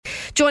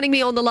Joining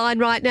me on the line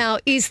right now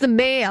is the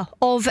Mayor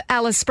of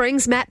Alice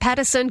Springs, Matt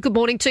Patterson. Good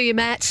morning to you,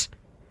 Matt.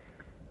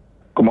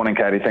 Good morning,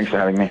 Katie. Thanks for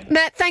having me.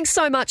 Matt, thanks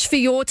so much for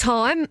your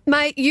time.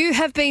 Mate, you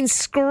have been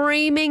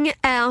screaming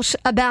out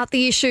about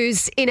the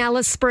issues in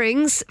Alice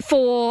Springs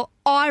for,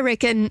 I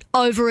reckon,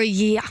 over a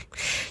year.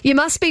 You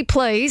must be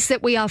pleased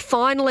that we are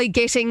finally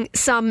getting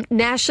some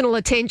national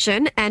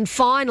attention and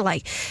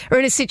finally are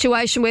in a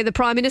situation where the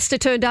Prime Minister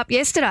turned up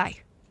yesterday.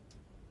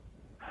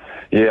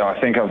 Yeah,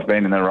 I think I've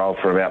been in the role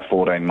for about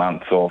 14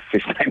 months or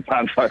 15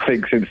 months. I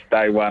think since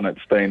day one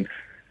it's been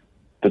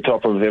the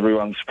top of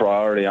everyone's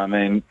priority. I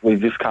mean, we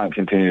just can't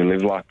continue to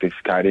live like this,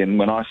 Katie. And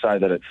when I say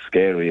that it's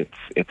scary,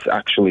 it's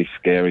actually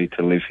scary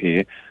to live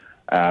here.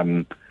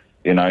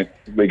 You know,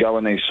 we go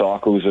in these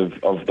cycles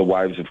of the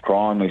waves of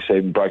crime. We see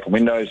broken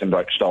windows and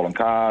stolen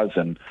cars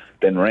and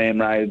then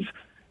ram raids.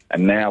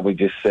 And now we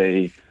just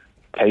see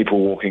people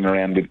walking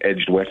around with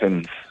edged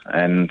weapons.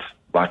 And,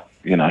 like,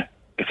 you know,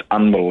 it's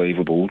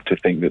unbelievable to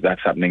think that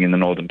that's happening in the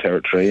Northern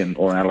Territory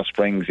or Alice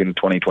Springs in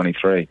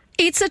 2023.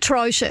 It's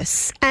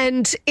atrocious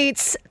and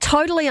it's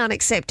totally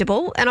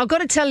unacceptable. And I've got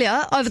to tell you,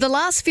 over the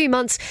last few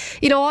months,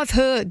 you know, I've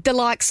heard the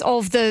likes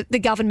of the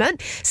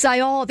government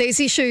say, oh, there's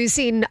issues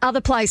in other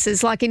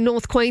places like in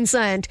North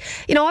Queensland.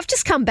 You know, I've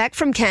just come back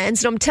from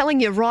Cairns and I'm telling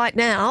you right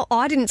now,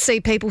 I didn't see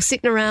people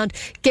sitting around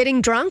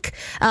getting drunk,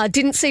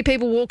 didn't see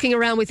people walking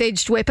around with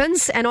edged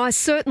weapons, and I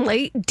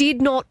certainly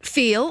did not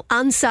feel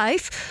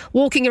unsafe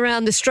walking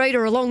around the street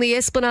or along the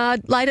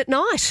Esplanade late at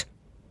night.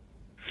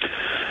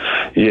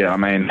 Yeah, I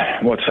mean,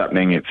 what's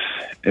happening, it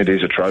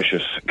is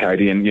atrocious,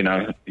 Katie, and, you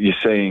know, you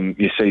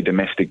see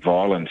domestic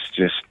violence,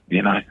 just,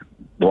 you know,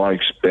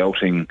 blokes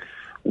belting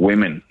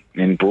women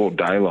in broad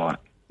daylight,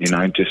 you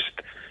know,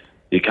 just,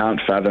 you can't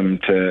fathom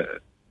to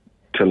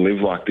live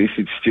like this.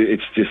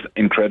 It's just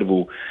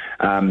incredible.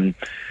 And,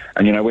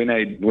 you know, we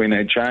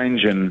need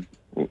change and,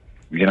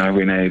 you know,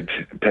 we need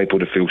people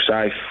to feel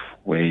safe.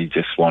 We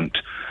just want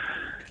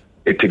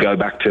it to go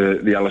back to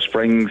the Alice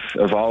Springs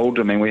of old.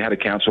 I mean, we had a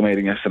council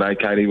meeting yesterday,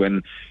 Katie,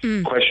 when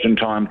question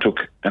time took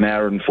an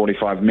hour and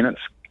 45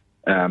 minutes.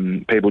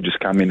 People just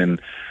come in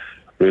and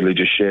really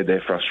just shared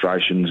their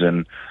frustrations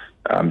and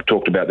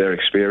talked about their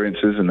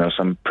experiences, and there were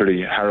some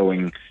pretty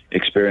harrowing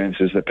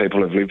experiences that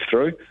people have lived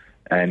through.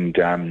 And,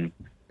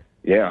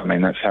 yeah, I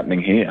mean, that's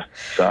happening here.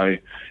 So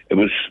it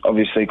was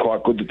obviously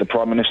quite good that the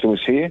Prime Minister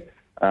was here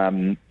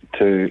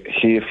to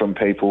hear from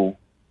people,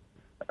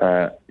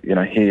 you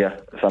know, hear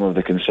some of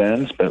the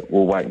concerns, but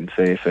we'll wait and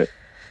see if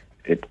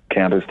it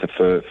counters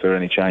for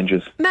any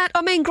changes. Matt,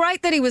 I mean,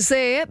 great that he was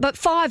there, but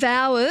 5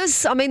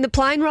 hours, I mean, the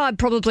plane ride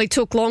probably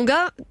took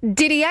longer.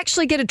 Did he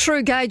actually get a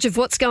true gauge of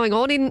what's going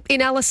on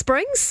in Alice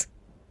Springs?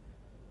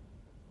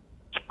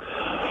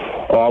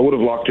 I would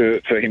have liked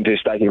for him to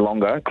stay here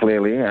longer,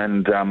 clearly,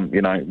 and,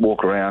 you know,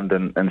 walk around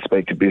and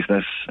speak to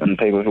business and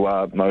people who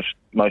are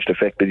most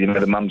affected, you know,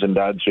 the mums and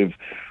dads who've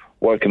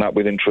woken up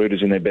with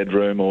intruders in their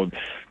bedroom, or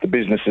the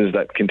businesses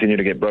that continue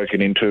to get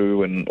broken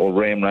into or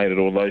ram raided,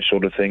 all those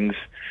sort of things.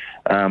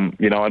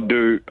 You know, I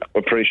do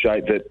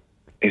appreciate that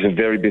he's a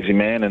very busy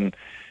man and it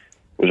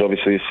was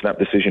obviously a snap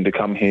decision to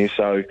come here.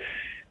 So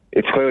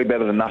it's clearly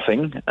better than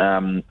nothing,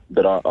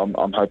 but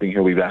I'm hoping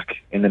he'll be back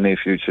in the near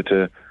future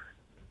to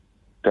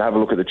have a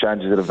look at the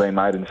changes that have been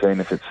made and seeing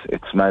if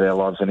it's made our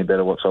lives any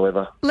better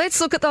whatsoever.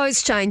 Let's look at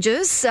those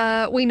changes.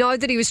 We know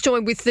that he was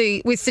joined with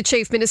the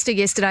Chief Minister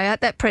yesterday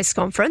at that press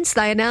conference.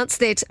 They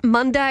announced that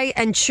Monday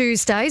and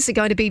Tuesdays are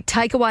going to be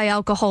takeaway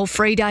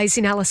alcohol-free days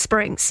in Alice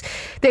Springs.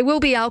 There will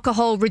be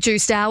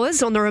alcohol-reduced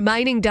hours on the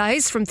remaining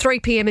days from 3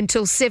 p.m.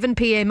 until 7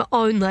 p.m.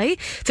 only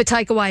for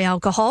takeaway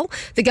alcohol.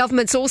 The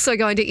government's also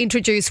going to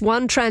introduce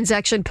one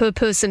transaction per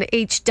person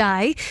each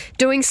day,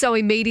 doing so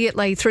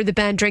immediately through the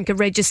banned drinker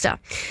register.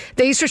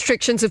 These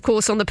restrictions, of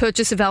course, on the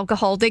purchase of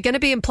alcohol, they're going to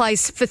be in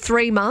place for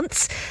 3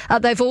 months.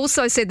 They've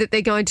also said that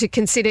they're going to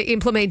consider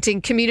implementing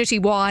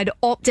community-wide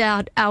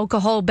opt-out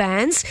alcohol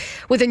bans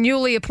with a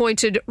newly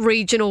appointed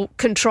regional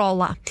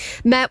controller.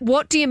 Matt,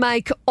 what do you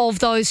make of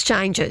those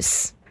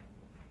changes?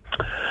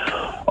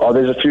 Oh,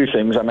 there's a few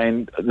things. I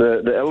mean,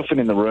 the elephant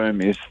in the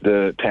room is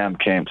the town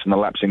camps and the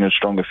lapsing of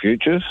stronger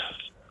futures.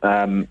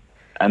 And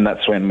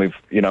that's when we've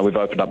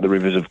opened up the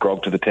rivers of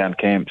grog to the town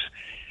camps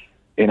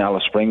in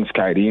Alice Springs,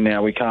 Katie.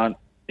 Now, we can't,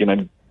 you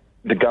know,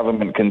 the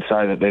government can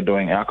say that they're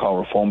doing alcohol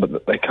reform,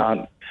 but they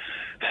can't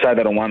say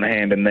that on one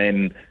hand and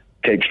then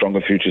keep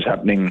stronger futures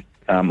happening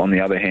on the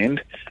other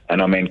hand.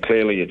 And I mean,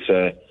 clearly it's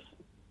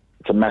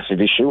a massive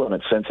issue and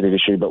it's a sensitive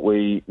issue, but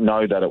we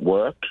know that it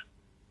worked.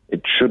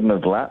 It shouldn't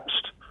have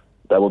lapsed.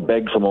 They were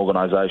begged from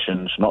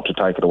organisations not to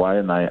take it away,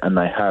 and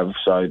they have,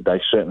 so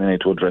they certainly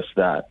need to address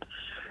that.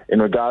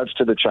 In regards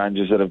to the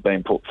changes that have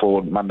been put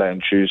forward Monday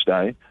and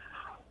Tuesday,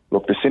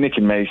 look, the cynic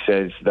in me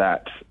says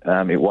that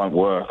it won't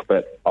work,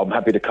 but I'm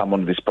happy to come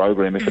onto this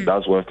program if it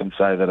does work and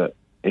say that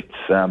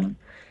it's,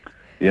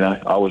 you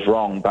know, I was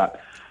wrong.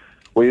 But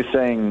we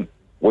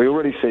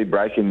already see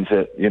break-ins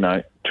at, you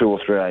know, 2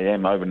 or 3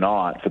 a.m.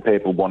 overnight for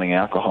people wanting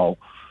alcohol.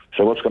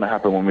 So what's going to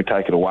happen when we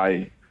take it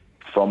away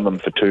from them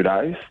for 2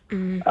 days?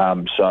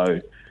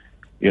 So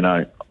you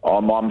know,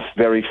 I'm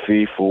very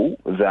fearful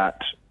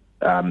that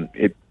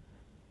it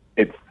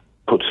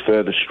puts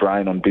further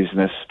strain on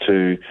business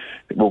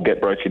will get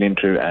broken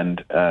into,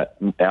 and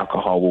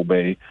alcohol will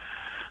be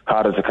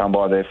harder to come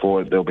by,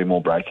 therefore there'll be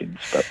more break-ins.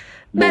 But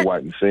we'll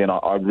wait and see, and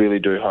I really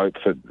do hope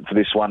for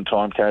this one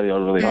time, Katie, I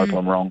really hope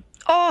I'm wrong.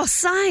 Oh,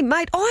 same,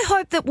 mate. I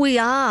hope that we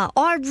are.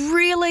 I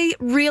really,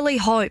 really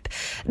hope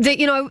that,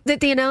 you know,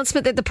 that the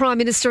announcement that the Prime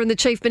Minister and the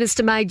Chief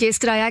Minister made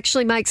yesterday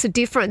actually makes a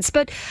difference.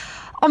 But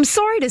I'm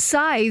sorry to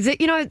say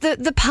that, you know,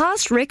 the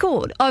past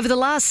record over the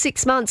last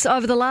 6 months,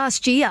 over the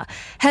last year,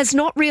 has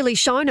not really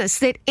shown us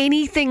that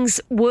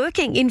anything's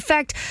working. In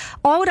fact,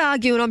 I would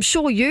argue, and I'm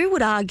sure you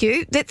would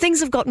argue, that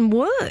things have gotten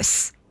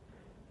worse.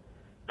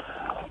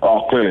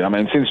 Oh, clearly. I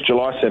mean, since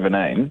July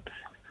 17,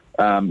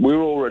 we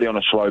were already on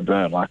a slow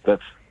burn. Like,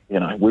 that's, you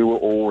know, we were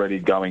already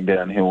going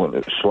downhill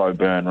at a slow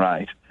burn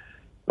rate.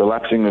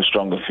 Relaxing the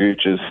stronger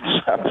futures,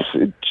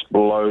 it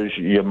blows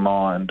your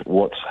mind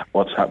what's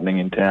happening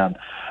in town.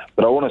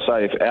 But I want to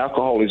say, if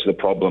alcohol is the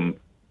problem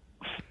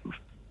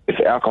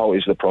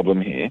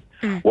here,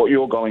 what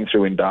you're going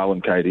through in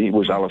Darwin, Katie,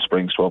 was Alice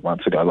Springs 12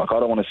 months ago. Like, I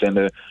don't want to send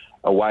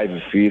a wave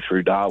of fear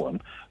through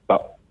Darwin,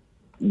 but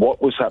what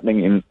was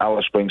happening in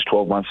Alice Springs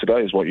 12 months ago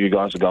is what you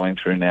guys are going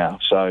through now.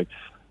 So,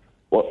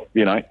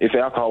 if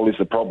alcohol is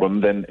the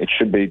problem, then it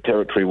should be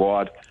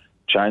territory-wide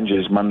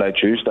changes Monday,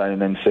 Tuesday, and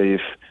then see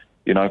if,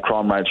 you know,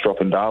 crime rates drop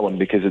in Darwin,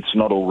 because it's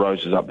not all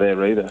roses up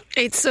there either.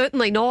 It's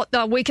certainly not.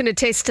 We can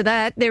attest to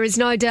that. There is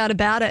no doubt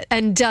about it.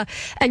 And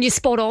you're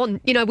spot on.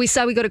 You know, we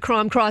say we got a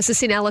crime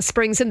crisis in Alice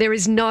Springs, and there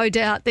is no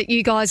doubt that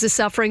you guys are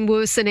suffering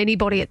worse than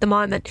anybody at the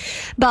moment.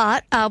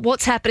 But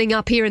what's happening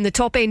up here in the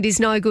top end is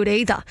no good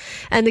either.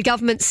 And the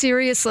government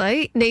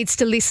seriously needs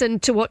to listen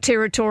to what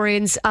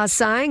Territorians are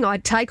saying. I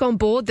take on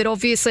board that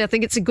obviously I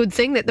think it's a good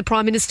thing that the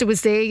Prime Minister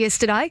was there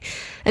yesterday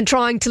and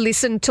trying to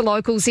listen to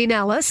locals in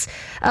Alice.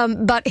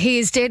 But he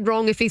is dead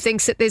wrong if he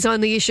thinks that there's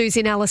only issues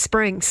in Alice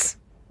Springs.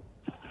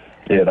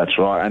 Yeah, that's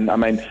right. And I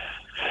mean,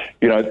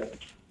 you know,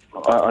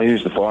 I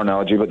use the fire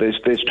analogy, but there's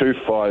two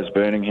fires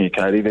burning here,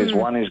 Katie. There's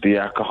one is the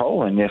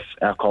alcohol, and yes,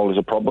 alcohol is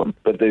a problem,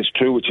 but there's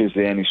two, which is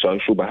the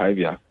antisocial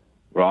behaviour,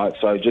 right?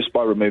 So just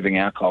by removing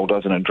alcohol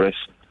doesn't address,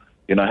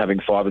 you know,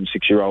 having 5 and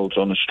 6 year olds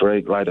on the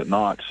street late at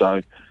night.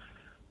 So,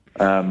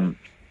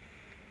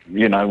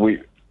 you know,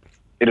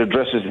 it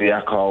addresses the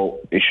alcohol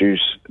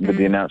issues with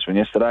the announcement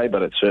yesterday,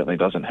 but it certainly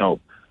doesn't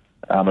help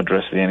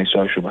address the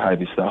antisocial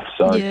behaviour stuff.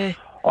 So yeah.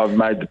 I've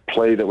made the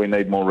plea that we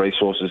need more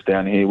resources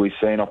down here. We've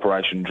seen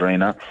Operation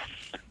Drina.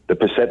 The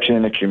perception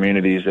in the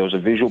community is there was a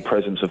visual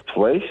presence of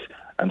police,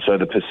 and so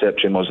the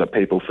perception was that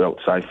people felt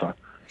safer.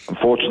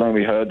 Unfortunately,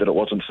 we heard that it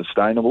wasn't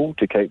sustainable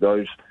to keep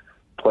those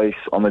police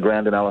on the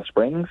ground in Alice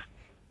Springs.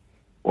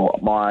 Well,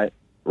 my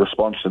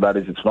response to that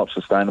is it's not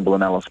sustainable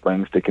in Alice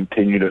Springs to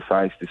continue to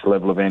face this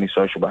level of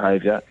antisocial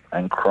behaviour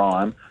and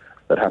crime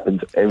that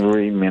happens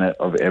every minute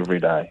of every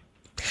day.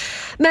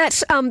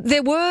 Matt,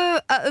 there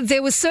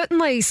was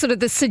certainly sort of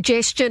the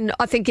suggestion,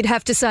 I think you'd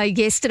have to say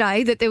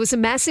yesterday, that there was a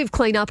massive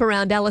clean-up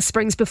around Alice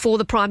Springs before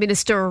the Prime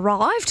Minister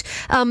arrived.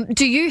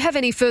 Do you have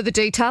any further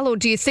detail, or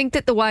do you think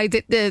that the way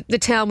that the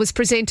town was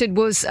presented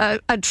was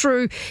a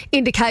true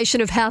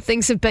indication of how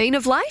things have been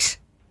of late?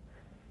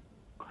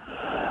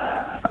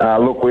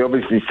 Look, we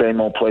obviously seen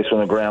more police on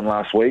the ground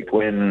last week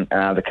when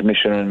the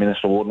Commissioner and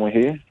Minister Warden were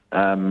here.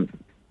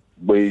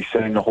 We've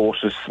seen the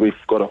horses. We've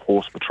got a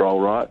horse patrol,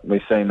 right?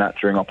 We've seen that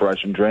during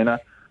Operation Drina.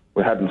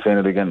 We hadn't seen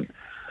it again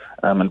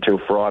until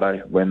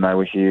Friday when they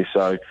were here.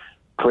 So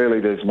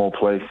clearly there's more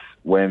police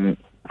for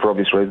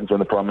obvious reasons, when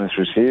the Prime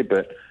Minister is here.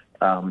 But,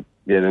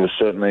 there was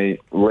certainly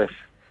less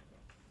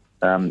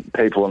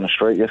people on the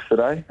street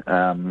yesterday.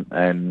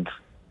 And,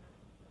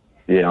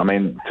 I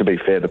mean, to be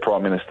fair, the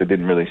Prime Minister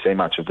didn't really see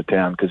much of the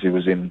town because he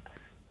was in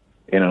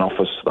an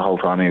office the whole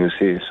time he was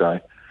here. So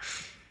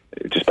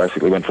it just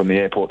basically went from the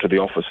airport to the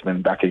office and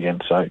then back again.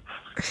 So,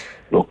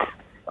 look,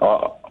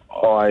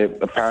 I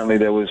apparently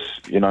there was,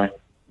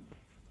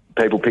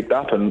 people picked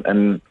up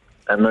and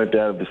moved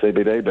out of the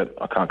CBD, but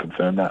I can't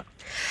confirm that.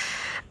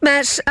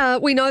 Matt,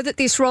 we know that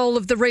this role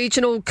of the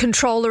regional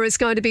controller is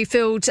going to be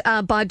filled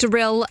by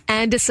Darrell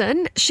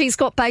Anderson. She's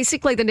got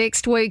basically the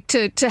next week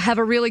to have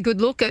a really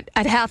good look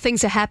at how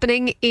things are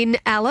happening in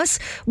Alice.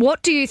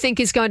 What do you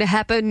think is going to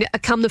happen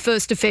come the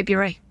 1st of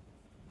February?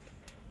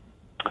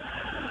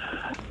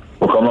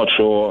 Look, I'm not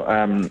sure.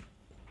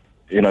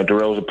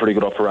 Darrell's a pretty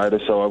good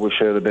operator, so I wish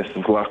her the best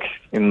of luck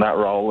in that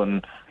role.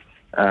 And,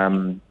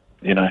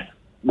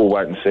 we'll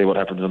wait and see what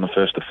happens on the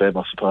 1st of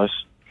Feb, I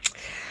suppose.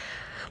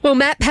 Well,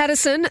 Matt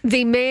Patterson,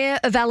 the Mayor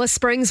of Alice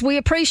Springs, we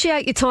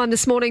appreciate your time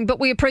this morning, but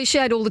we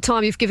appreciate all the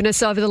time you've given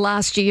us over the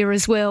last year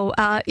as well.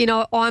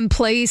 I'm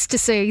pleased to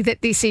see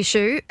that this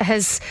issue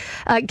has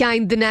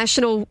gained the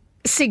national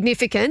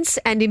significance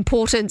and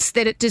importance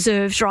that it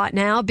deserves right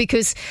now,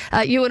 because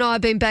you and I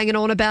have been banging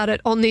on about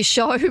it on this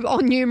show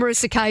on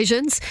numerous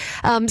occasions.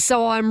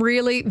 So I'm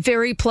really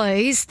very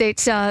pleased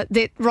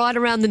that right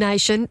around the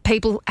nation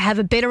people have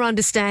a better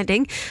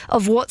understanding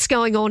of what's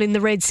going on in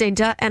the Red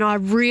Centre, and I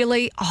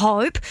really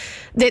hope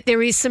that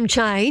there is some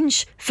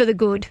change for the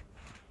good.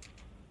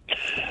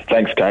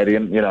 Thanks, Katie.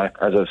 And, as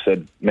I've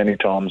said many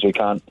times, we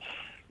can't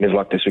live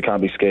like this. We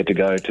can't be scared to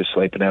go to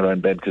sleep in our own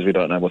bed because we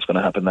don't know what's going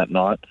to happen that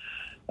night.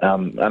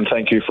 And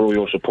thank you for all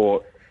your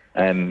support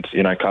and,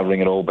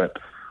 covering it all. But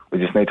we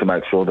just need to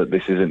make sure that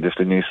this isn't just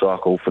a news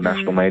cycle for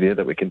national media,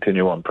 that we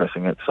continue on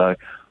pressing it. So I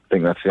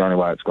think that's the only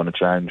way it's going to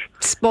change.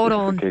 Spot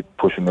on. Keep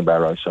pushing the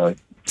barrow. So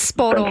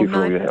thank you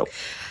for all your help.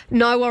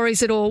 No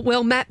worries at all.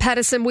 Well, Matt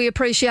Patterson, we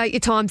appreciate your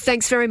time.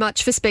 Thanks very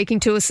much for speaking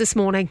to us this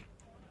morning.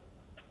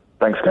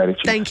 Thanks, Katie.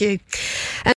 Cheers. Thank you.